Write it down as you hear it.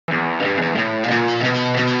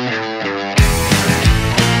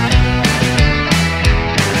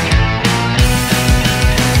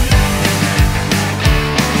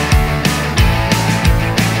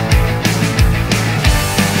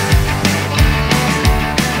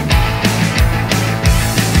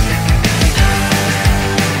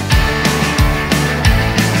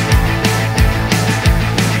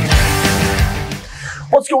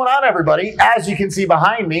everybody, as you can see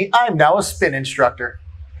behind me, I'm now a spin instructor.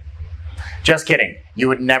 Just kidding. You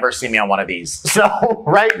would never see me on one of these. So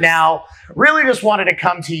right now, really just wanted to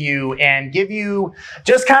come to you and give you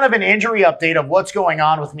just kind of an injury update of what's going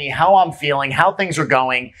on with me, how I'm feeling, how things are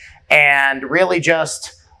going, and really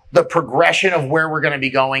just the progression of where we're going to be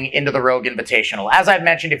going into the Rogue Invitational. As I've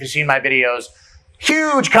mentioned, if you've seen my videos,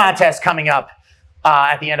 huge contest coming up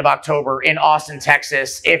at the end of October in Austin,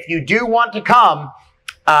 Texas. If you do want to come,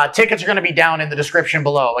 tickets are going to be down in the description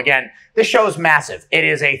below. Again, this show is massive. It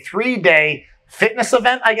is a 3-day fitness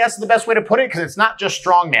event, I guess is the best way to put it, because it's not just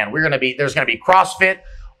strongman. There's going to be CrossFit.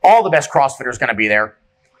 All the best CrossFitters going to be there,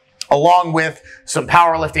 along with some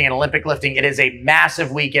powerlifting and Olympic lifting. It is a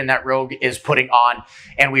massive weekend that Rogue is putting on,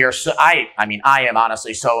 and we are so, I am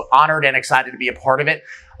honestly so honored and excited to be a part of it.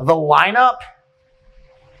 The lineup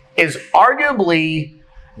is arguably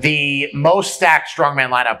the most stacked strongman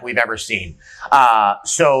lineup we've ever seen.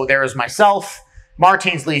 So there is myself,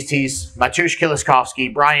 Martins Listis, Matusz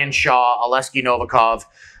Kieliskowski, Brian Shaw, Oleksiy Novikov,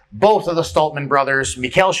 both of the Stoltman brothers,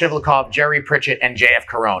 Mikhail Shivlikov, Jerry Pritchett, and JF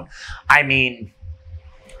Caron. I mean,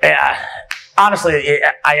 honestly,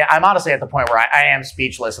 I'm honestly at the point where I am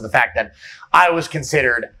speechless of the fact that I was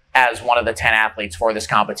considered as one of the 10 athletes for this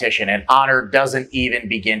competition, and honor doesn't even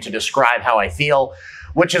begin to describe how I feel,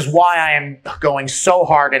 which is why I am going so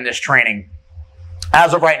hard in this training.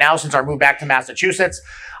 As of right now, since I moved back to Massachusetts,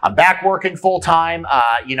 I'm back working full-time.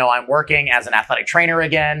 I'm working as an athletic trainer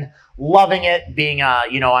again, loving it, being,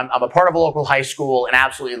 I'm a part of a local high school and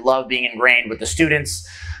absolutely love being ingrained with the students,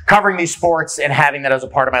 covering these sports and having that as a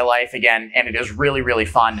part of my life again, and it is really, really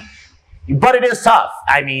fun. But it is tough.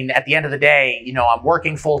 I mean, at the end of the day, I'm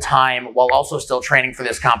working full-time while also still training for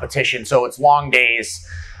this competition, so it's long days.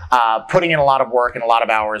 Putting in a lot of work and a lot of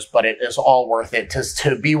hours, but it is all worth it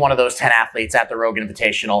to be one of those 10 athletes at the Rogue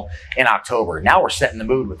Invitational in October. Now we're setting the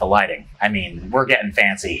mood with the lighting. I mean, we're getting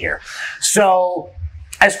fancy here. So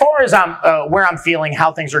as far as where I'm feeling,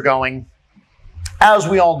 how things are going, as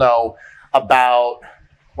we all know, about,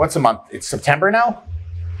 what's a month? It's September now?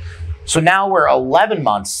 So now we're 11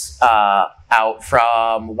 months out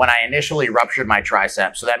from when I initially ruptured my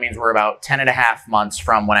tricep. So that means we're about 10.5 months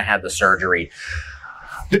from when I had the surgery.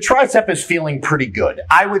 The tricep is feeling pretty good.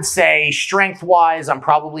 I would say strength-wise, I'm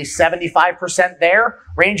probably 75% there.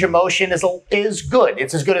 Range of motion is good.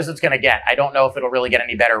 It's as good as it's going to get. I don't know if it'll really get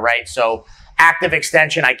any better, right? So active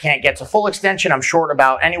extension, I can't get to full extension. I'm short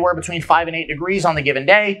about anywhere between 5 and 8 degrees on the given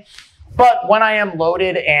day. But when I am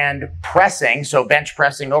loaded and pressing, so bench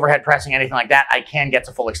pressing, overhead pressing, anything like that, I can get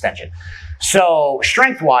to full extension. So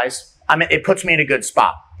strength-wise, it puts me in a good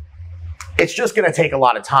spot. It's just going to take a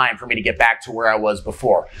lot of time for me to get back to where I was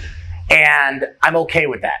before. And I'm okay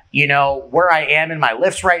with that. Where I am in my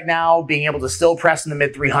lifts right now, being able to still press in the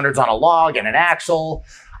mid 300s on a log and an axle,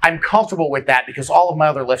 I'm comfortable with that because all of my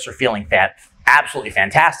other lifts are feeling absolutely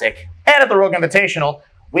fantastic. And at the Rogue Invitational,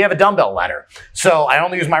 we have a dumbbell ladder. So I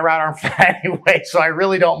only use my right arm for that anyway, so I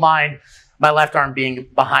really don't mind my left arm being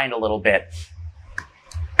behind a little bit.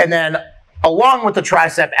 And then along with the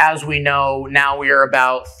tricep, as we know, now we are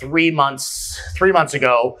about 3 months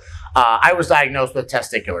ago, I was diagnosed with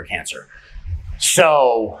testicular cancer.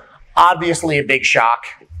 So obviously a big shock.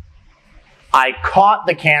 I caught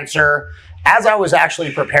the cancer as I was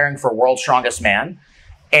actually preparing for World's Strongest Man.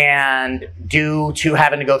 And due to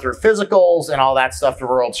having to go through physicals and all that stuff for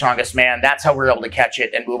World's Strongest Man, that's how we were able to catch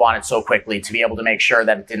it and move on it so quickly to be able to make sure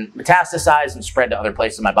that it didn't metastasize and spread to other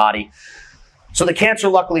places in my body. So the cancer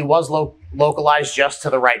luckily was localized just to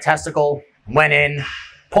the right testicle. Went in,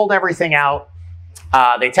 pulled everything out.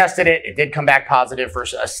 They tested it. It did come back positive for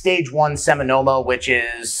a stage 1 seminoma, which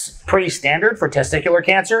is pretty standard for testicular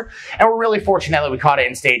cancer. And we're really fortunate that we caught it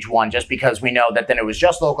in stage 1 just because we know that then it was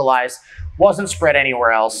just localized, wasn't spread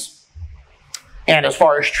anywhere else. And as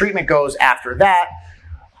far as treatment goes after that,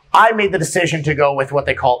 I made the decision to go with what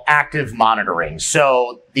they call active monitoring.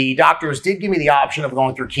 So the doctors did give me the option of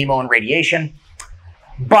going through chemo and radiation,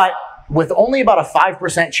 but with only about a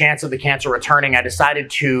 5% chance of the cancer returning, I decided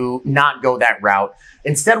to not go that route.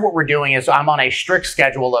 Instead, what we're doing is I'm on a strict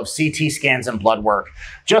schedule of CT scans and blood work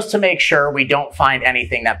just to make sure we don't find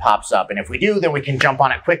anything that pops up. And if we do, then we can jump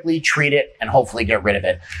on it quickly, treat it, and hopefully get rid of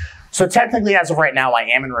it. So technically, as of right now, I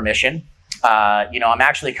am in remission. I'm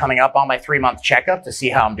actually coming up on my 3-month checkup to see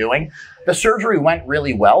how I'm doing. The surgery went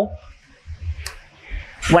really well.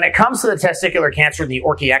 When it comes to the testicular cancer, the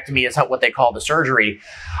orchiectomy is what they call the surgery.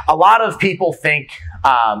 A lot of people think,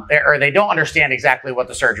 or they don't understand exactly what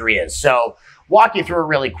the surgery is. So walk you through it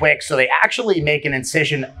really quick. So they actually make an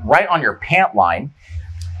incision right on your pant line,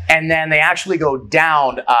 and then they actually go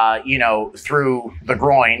down, through the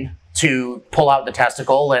groin to pull out the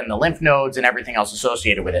testicle and the lymph nodes and everything else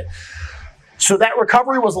associated with it. So that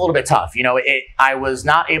recovery was a little bit tough. You know, I was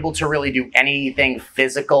not able to really do anything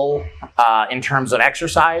physical in terms of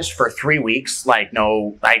exercise for 3 weeks. Like,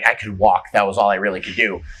 no, I could walk. That was all I really could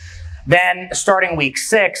do. Then starting week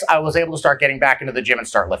 6, I was able to start getting back into the gym and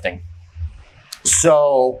start lifting.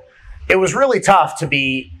 So it was really tough to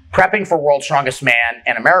be prepping for World's Strongest Man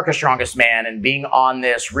and America's Strongest Man and being on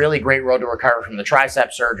this really great road to recover from the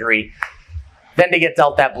tricep surgery, then to get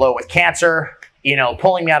dealt that blow with cancer, you know,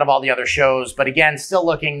 pulling me out of all the other shows, but again, still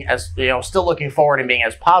looking forward and being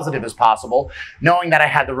as positive as possible, knowing that I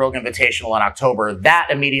had the Rogue Invitational in October. That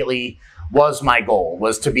immediately was my goal,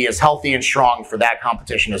 was to be as healthy and strong for that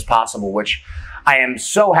competition as possible, which I am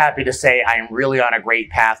so happy to say I am really on a great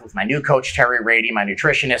path with my new coach, Terry Rady, my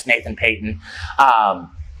nutritionist, Nathan Payton.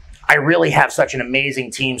 I really have such an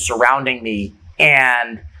amazing team surrounding me,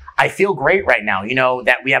 and I feel great right now. You know,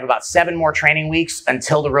 that we have about 7 more training weeks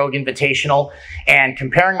until the Rogue Invitational, and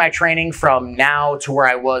comparing my training from now to where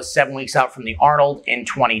I was 7 weeks out from the Arnold in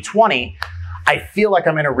 2020, I feel like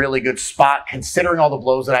I'm in a really good spot considering all the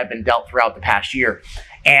blows that I've been dealt throughout the past year.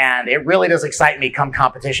 And it really does excite me come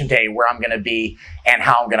competition day where I'm going to be and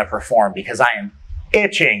how I'm going to perform, because I am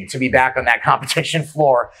itching to be back on that competition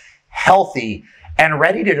floor, healthy and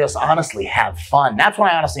ready to just honestly have fun. That's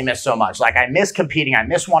what I honestly miss so much. Like, I miss competing, I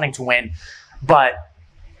miss wanting to win, but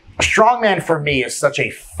strongman for me is such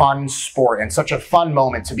a fun sport and such a fun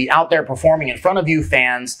moment to be out there performing in front of you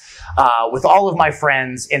fans, with all of my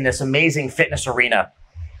friends in this amazing fitness arena.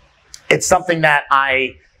 It's something that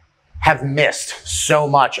I have missed so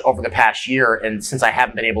much over the past year, and since I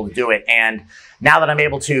haven't been able to do it. And now that I'm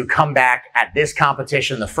able to come back at this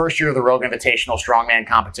competition, the first year of the Rogue Invitational Strongman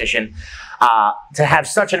competition, to have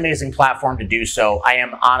such an amazing platform to do so, I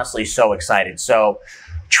am honestly so excited. So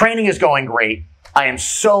training is going great. I am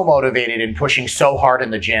so motivated and pushing so hard in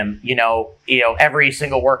the gym. You know, every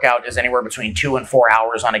single workout is anywhere between 2 and 4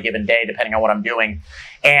 hours on a given day, depending on what I'm doing.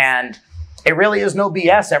 And it really is no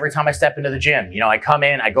BS every time I step into the gym. You know, I come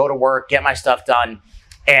in, I go to work, get my stuff done,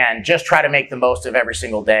 and just try to make the most of every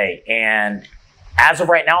single day. And as of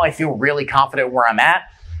right now, I feel really confident where I'm at.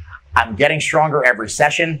 I'm getting stronger every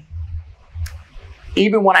session.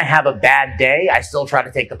 Even when I have a bad day, I still try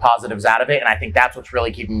to take the positives out of it. And I think that's what's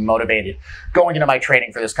really keeping me motivated going into my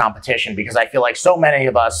training for this competition, because I feel like so many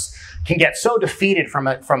of us can get so defeated from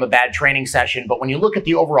a bad training session. But when you look at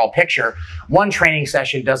the overall picture, one training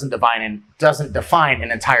session doesn't define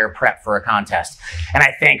an entire prep for a contest. And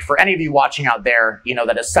I think for any of you watching out there, you know,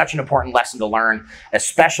 that is such an important lesson to learn,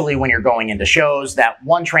 especially when you're going into shows, that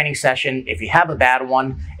one training session, if you have a bad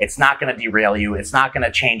one, it's not going to derail you. It's not going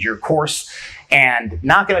to change your course and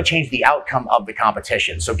not going to change the outcome of the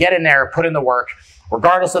competition. So get in there, put in the work,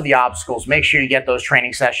 regardless of the obstacles. Make sure you get those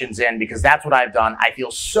training sessions in, because that's what I've done. I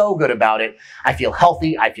feel so good about it. I feel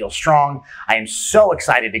healthy. I feel strong. I am so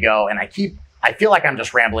excited to go. And I feel like I'm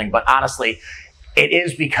just rambling, but honestly, it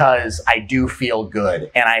is because I do feel good.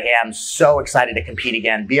 And I am so excited to compete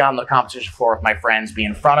again, be on the competition floor with my friends, be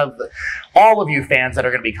in front of all of you fans that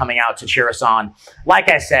are going to be coming out to cheer us on. Like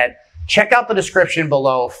I said, check out the description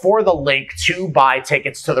below for the link to buy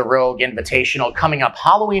tickets to the Rogue Invitational coming up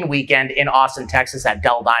Halloween weekend in Austin, Texas at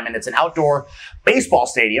Dell Diamond. It's an outdoor baseball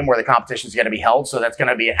stadium where the competition is going to be held, so that's going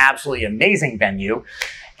to be an absolutely amazing venue.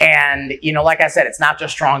 And, you know, like I said, it's not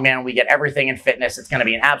just strongman. We get everything in fitness. It's going to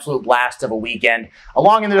be an absolute blast of a weekend.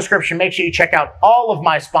 Along in the description, make sure you check out all of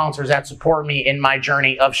my sponsors that support me in my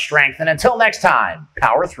journey of strength. And until next time,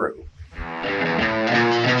 power through.